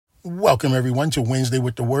Welcome, everyone, to Wednesday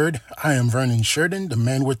with the Word. I am Vernon Sheridan, the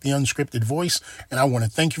man with the unscripted voice, and I want to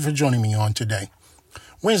thank you for joining me on today.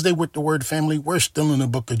 Wednesday with the Word family, we're still in the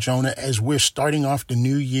book of Jonah as we're starting off the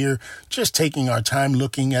new year, just taking our time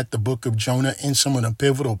looking at the book of Jonah and some of the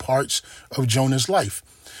pivotal parts of Jonah's life.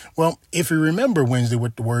 Well, if you remember Wednesday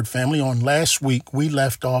with the Word family, on last week, we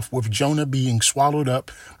left off with Jonah being swallowed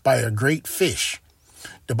up by a great fish.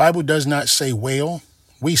 The Bible does not say whale.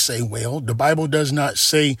 We say whale. The Bible does not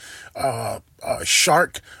say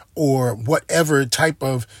shark or whatever type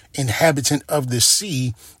of inhabitant of the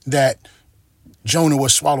sea that Jonah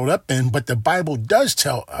was swallowed up in. But the Bible does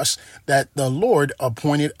tell us that the Lord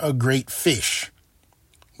appointed a great fish.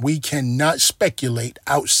 We cannot speculate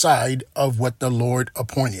outside of what the Lord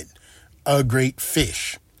appointed, a great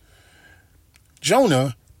fish.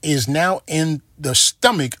 Jonah is now in the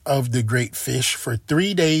stomach of the great fish for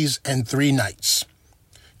 3 days and 3 nights.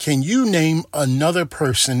 Can you name another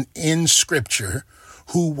person in Scripture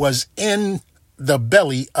who was in the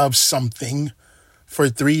belly of something for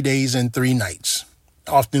 3 days and 3 nights?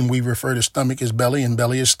 Often we refer to stomach as belly and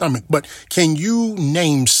belly as stomach. But can you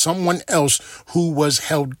name someone else who was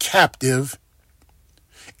held captive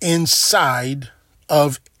inside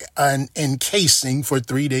of an encasing for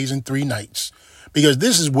 3 days and 3 nights? Because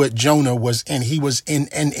this is what Jonah was in. He was in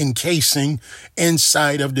an encasing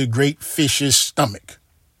inside of the great fish's stomach.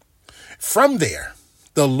 From there,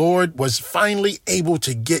 the Lord was finally able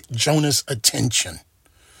to get Jonah's attention.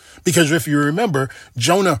 Because if you remember,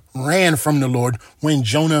 Jonah ran from the Lord when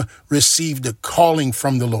Jonah received a calling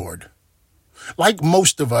from the Lord. Like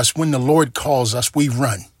most of us, when the Lord calls us, we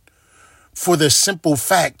run. For the simple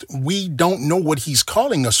fact, we don't know what he's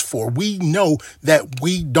calling us for. We know that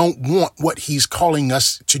we don't want what he's calling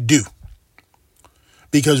us to do.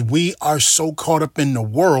 Because we are so caught up in the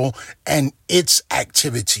world and its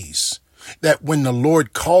activities that when the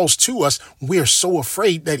Lord calls to us, we're so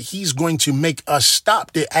afraid that he's going to make us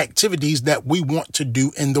stop the activities that we want to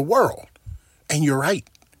do in the world. And you're right.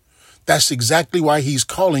 That's exactly why he's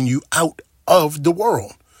calling you out of the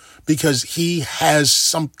world, because he has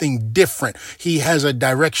something different. He has a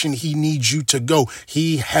direction he needs you to go.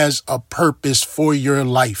 He has a purpose for your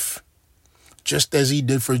life, just as he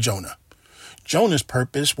did for Jonah. Jonah's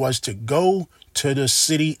purpose was to go to the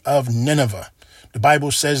city of Nineveh. The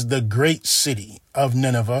Bible says the great city of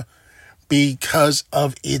Nineveh, because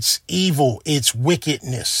of its evil, its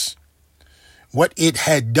wickedness. What it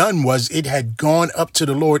had done was it had gone up to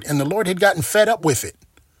the Lord, and the Lord had gotten fed up with it.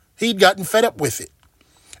 He'd gotten fed up with it.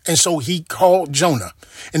 And so he called Jonah.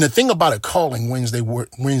 And the thing about a calling, Wednesday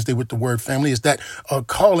with the Word family, is that a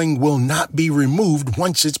calling will not be removed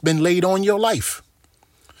once it's been laid on your life.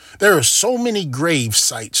 There are so many grave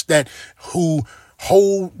sites who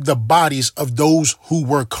hold the bodies of those who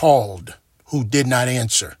were called, who did not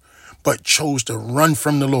answer, but chose to run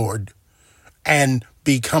from the Lord and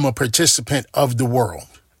become a participant of the world.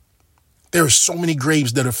 There are so many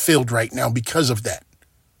graves that are filled right now because of that.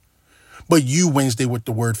 But you, Wednesday with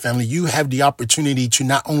the Word family, you have the opportunity to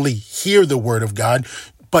not only hear the word of God,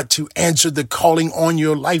 but to answer the calling on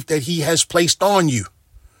your life that he has placed on you.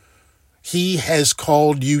 He has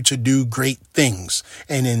called you to do great things.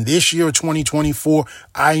 And in this year of 2024,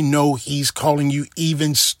 I know he's calling you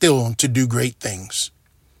even still to do great things.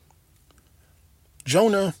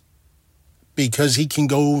 Jonah, because he can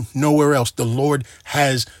go nowhere else, the Lord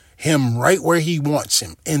has him right where he wants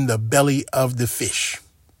him, in the belly of the fish.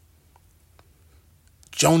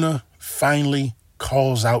 Jonah finally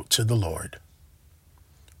calls out to the Lord.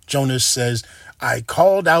 Jonah says, I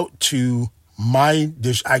called out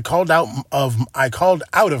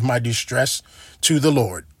of my distress to the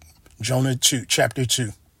Lord. Jonah 2, chapter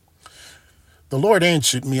 2. The Lord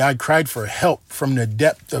answered me. I cried for help from the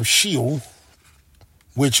depth of Sheol,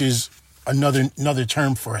 which is another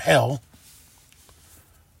term for hell.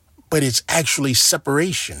 But it's actually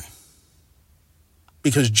separation,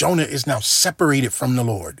 because Jonah is now separated from the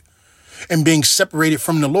Lord. And being separated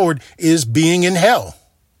from the Lord is being in hell,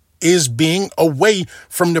 is being away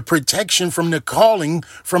from the protection, from the calling,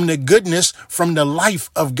 from the goodness, from the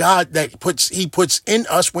life of God that he puts in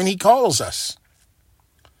us when he calls us.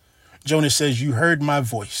 Jonah says, you heard my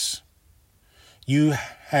voice. You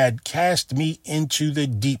had cast me into the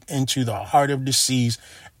deep, into the heart of the seas,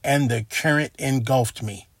 and the current engulfed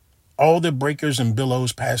me. All the breakers and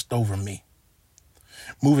billows passed over me.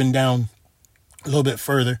 Moving down a little bit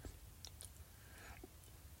further,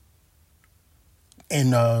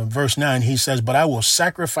 in verse 9, he says, but I will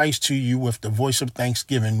sacrifice to you with the voice of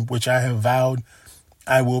thanksgiving, which I have vowed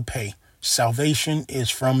I will pay. Salvation is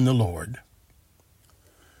from the Lord.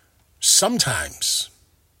 Sometimes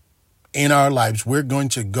in our lives, we're going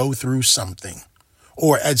to go through something,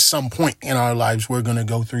 or at some point in our lives, we're going to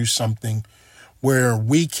go through something where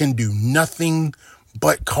we can do nothing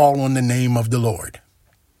but call on the name of the Lord.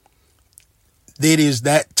 It is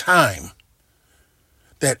that time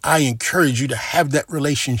that I encourage you to have that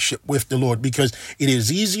relationship with the Lord, because it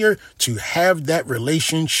is easier to have that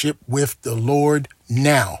relationship with the Lord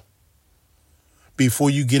now before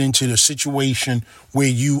you get into the situation where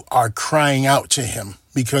you are crying out to him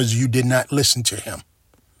because you did not listen to him.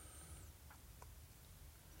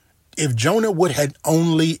 If Jonah would have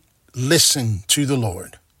only listened to the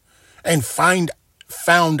Lord and found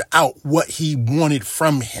out what he wanted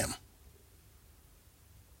from him,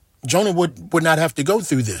 Jonah would not have to go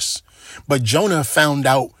through this. But Jonah found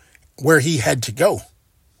out where he had to go.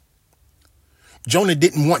 Jonah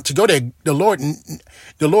didn't want to go there. The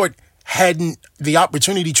Lord hadn't the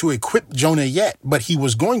opportunity to equip Jonah yet, but he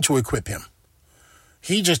was going to equip him.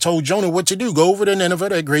 He just told Jonah what to do. Go over to Nineveh,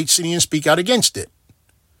 that great city, and speak out against it.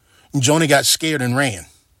 And Jonah got scared and ran.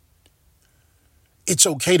 It's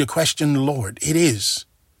okay to question the Lord. It is.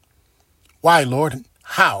 Why, Lord?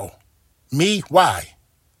 How? Me? Why?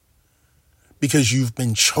 Because you've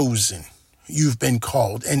been chosen. You've been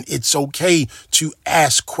called. And it's okay to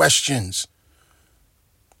ask questions.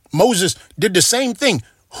 Moses did the same thing.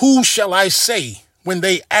 Who shall I say when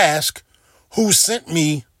they ask, who sent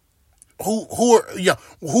me? Who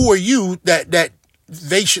are you that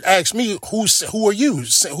they should ask me, who are you?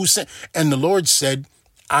 Who sent? And the Lord said,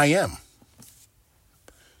 I am.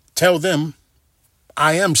 Tell them,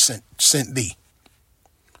 I am sent thee.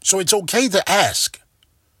 So it's okay to ask.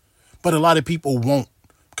 But a lot of people won't,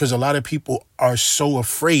 because a lot of people are so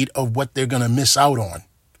afraid of what they're going to miss out on.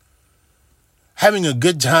 Having a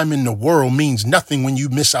good time in the world means nothing when you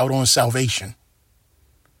miss out on salvation.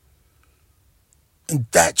 And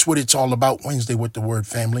that's what it's all about Wednesday with the Word,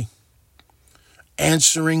 family.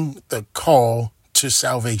 Answering the call to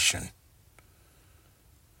salvation.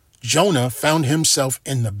 Jonah found himself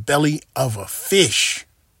in the belly of a fish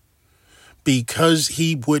because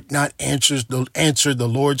he would not answer the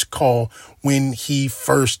Lord's call when he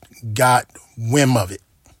first got whim of it.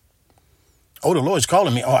 Oh, the Lord's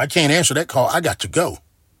calling me. Oh, I can't answer that call. I got to go.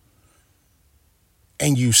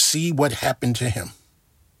 And you see what happened to him.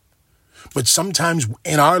 But sometimes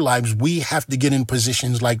in our lives, we have to get in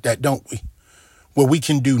positions like that, don't we? Where we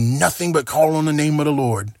can do nothing but call on the name of the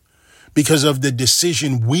Lord because of the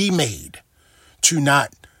decision we made to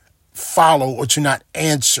not follow or to not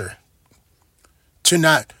answer, to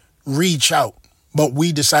not reach out. But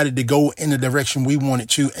we decided to go in the direction we wanted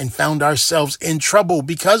to and found ourselves in trouble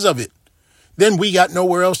because of it. Then we got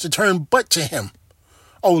nowhere else to turn but to him.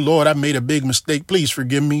 Oh, Lord, I made a big mistake. Please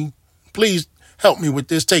forgive me. Please help me with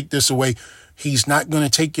this. Take this away. He's not going to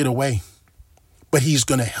take it away, but he's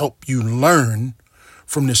going to help you learn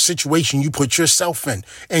from the situation you put yourself in.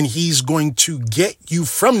 And he's going to get you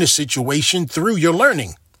from the situation through your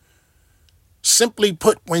learning. Simply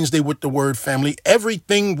put, Wednesday with the Word, family,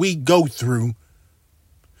 everything we go through,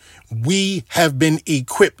 we have been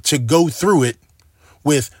equipped to go through it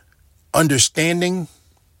with understanding,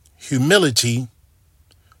 humility,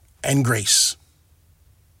 and grace.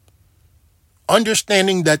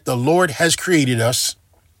 Understanding that the Lord has created us,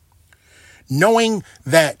 knowing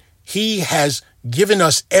that he has given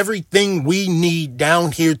us everything we need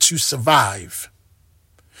down here to survive,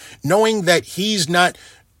 knowing that he's not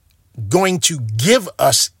going to give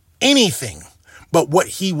us anything, but what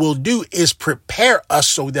he will do is prepare us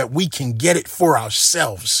so that we can get it for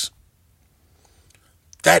ourselves.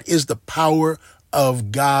 That is the power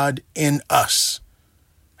of God in us,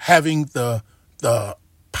 having the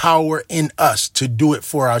power in us to do it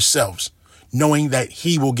for ourselves, knowing that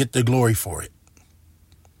he will get the glory for it.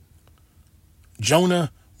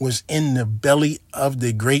 Jonah was in the belly of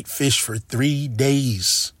the great fish for 3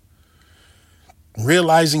 days.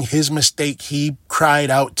 Realizing his mistake, he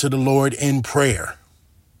cried out to the Lord in prayer.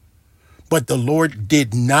 But the Lord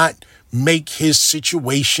did not make his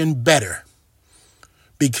situation better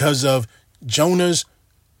because of Jonah's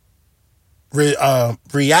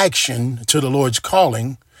reaction to the Lord's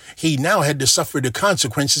calling. He now had to suffer the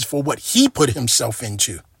consequences for what he put himself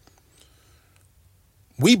into.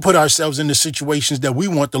 We put ourselves into situations that we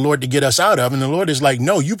want the Lord to get us out of. And the Lord is like,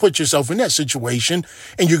 no, you put yourself in that situation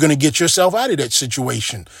and you're going to get yourself out of that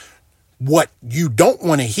situation. What you don't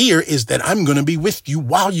want to hear is that I'm going to be with you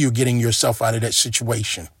while you're getting yourself out of that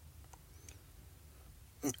situation.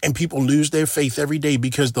 And people lose their faith every day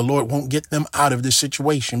because the Lord won't get them out of the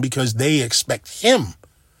situation because they expect him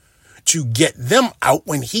to get them out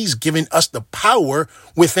when he's given us the power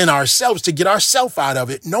within ourselves to get ourselves out of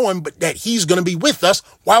it, knowing that he's going to be with us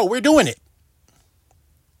while we're doing it.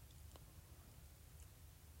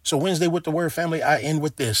 So Wednesday with the Word, family, I end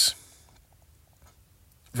with this.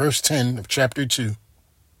 Verse 10 of chapter 2.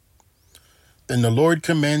 Then the Lord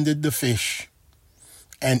commanded the fish,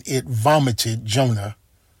 and it vomited Jonah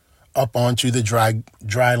up onto the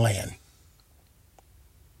dry land.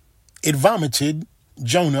 It vomited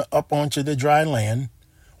Jonah up onto the dry land.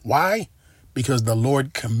 Why? Because the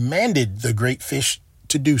Lord commanded the great fish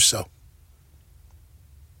to do so.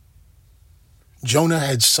 Jonah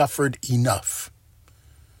had suffered enough.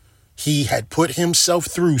 He had put himself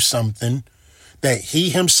through something that he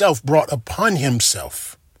himself brought upon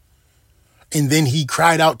himself. And then he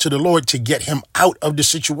cried out to the Lord to get him out of the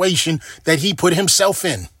situation that he put himself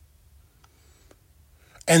in.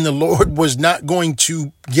 And the Lord was not going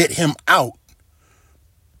to get him out,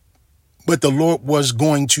 but the Lord was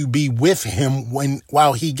going to be with him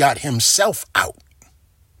while he got himself out.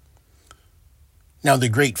 Now, the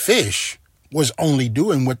great fish was only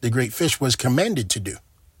doing what the great fish was commanded to do.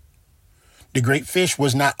 The great fish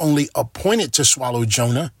was not only appointed to swallow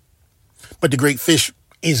Jonah, but the great fish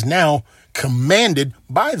is now commanded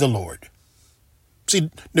by the Lord.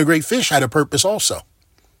 See, the great fish had a purpose also.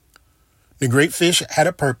 The great fish had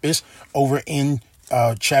a purpose over in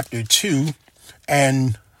chapter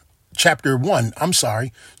 1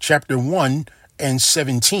 and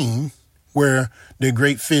 17, where the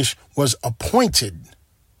great fish was appointed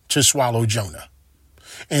to swallow Jonah.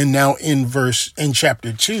 And now in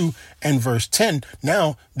chapter 2 and verse 10,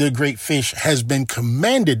 now the great fish has been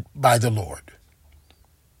commanded by the Lord.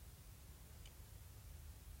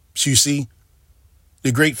 So you see,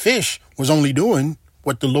 the great fish was only doing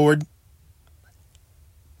what the Lord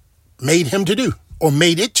made him to do, or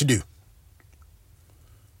made it to do.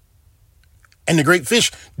 And the great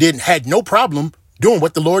fish had no problem doing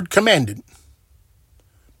what the Lord commanded.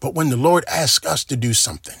 But when the Lord asks us to do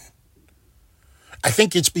something, I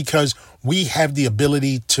think it's because we have the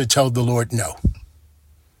ability to tell the Lord no.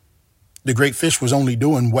 The great fish was only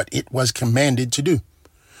doing what it was commanded to do.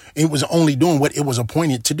 It was only doing what it was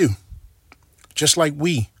appointed to do. Just like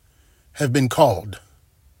we have been called.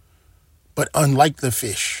 But unlike the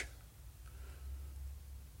fish,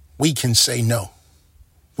 we can say no.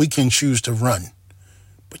 We can choose to run.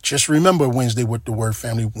 But just remember, Wednesday with the Word,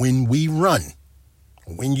 family, when you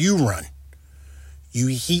run, you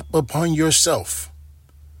heap upon yourself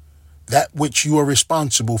that which you are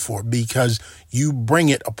responsible for, because you bring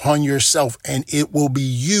it upon yourself, and it will be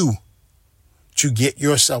you to get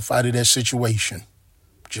yourself out of that situation.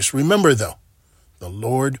 Just remember, though, the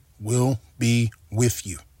Lord will be with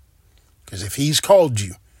you, because if he's called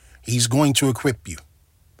you, he's going to equip you.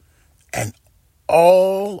 And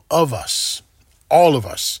all of us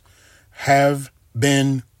have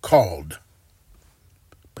been called,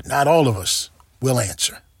 but not all of us will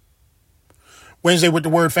answer. Wednesday with the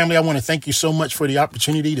Word, family, I want to thank you so much for the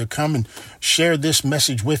opportunity to come and share this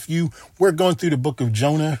message with you. We're going through the book of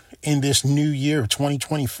Jonah in this new year of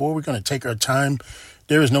 2024. We're going to take our time.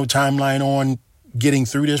 There is no timeline on getting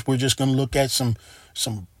through this. We're just going to look at some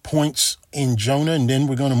points in Jonah, and then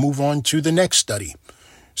we're going to move on to the next study.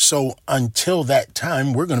 So until that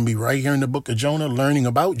time, we're going to be right here in the book of Jonah, learning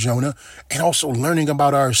about Jonah and also learning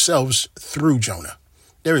about ourselves through Jonah.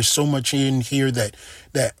 There is so much in here that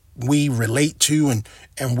we relate to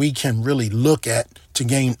and we can really look at to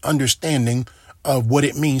gain understanding of what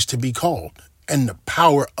it means to be called and the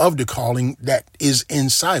power of the calling that is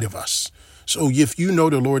inside of us. So if you know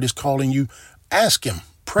the Lord is calling you, ask him,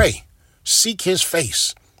 pray, seek his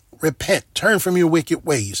face, repent, turn from your wicked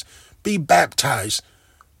ways, be baptized,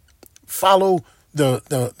 follow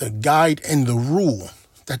the guide and the rule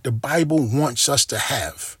that the Bible wants us to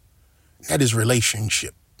have. That is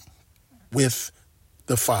relationship with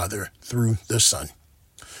the Father through the Son.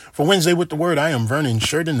 For Wednesday with the Word, I am Vernon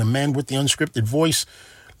Sheridan, the man with the unscripted voice,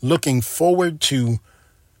 looking forward to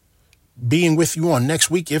being with you on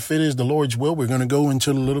next week. If it is the Lord's will, we're going to go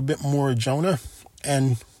into a little bit more of Jonah, and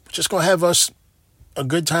we're just going to have us a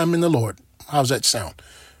good time in the Lord. How's that sound?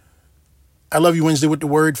 I love you, Wednesday with the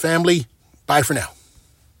Word, family. Bye for now.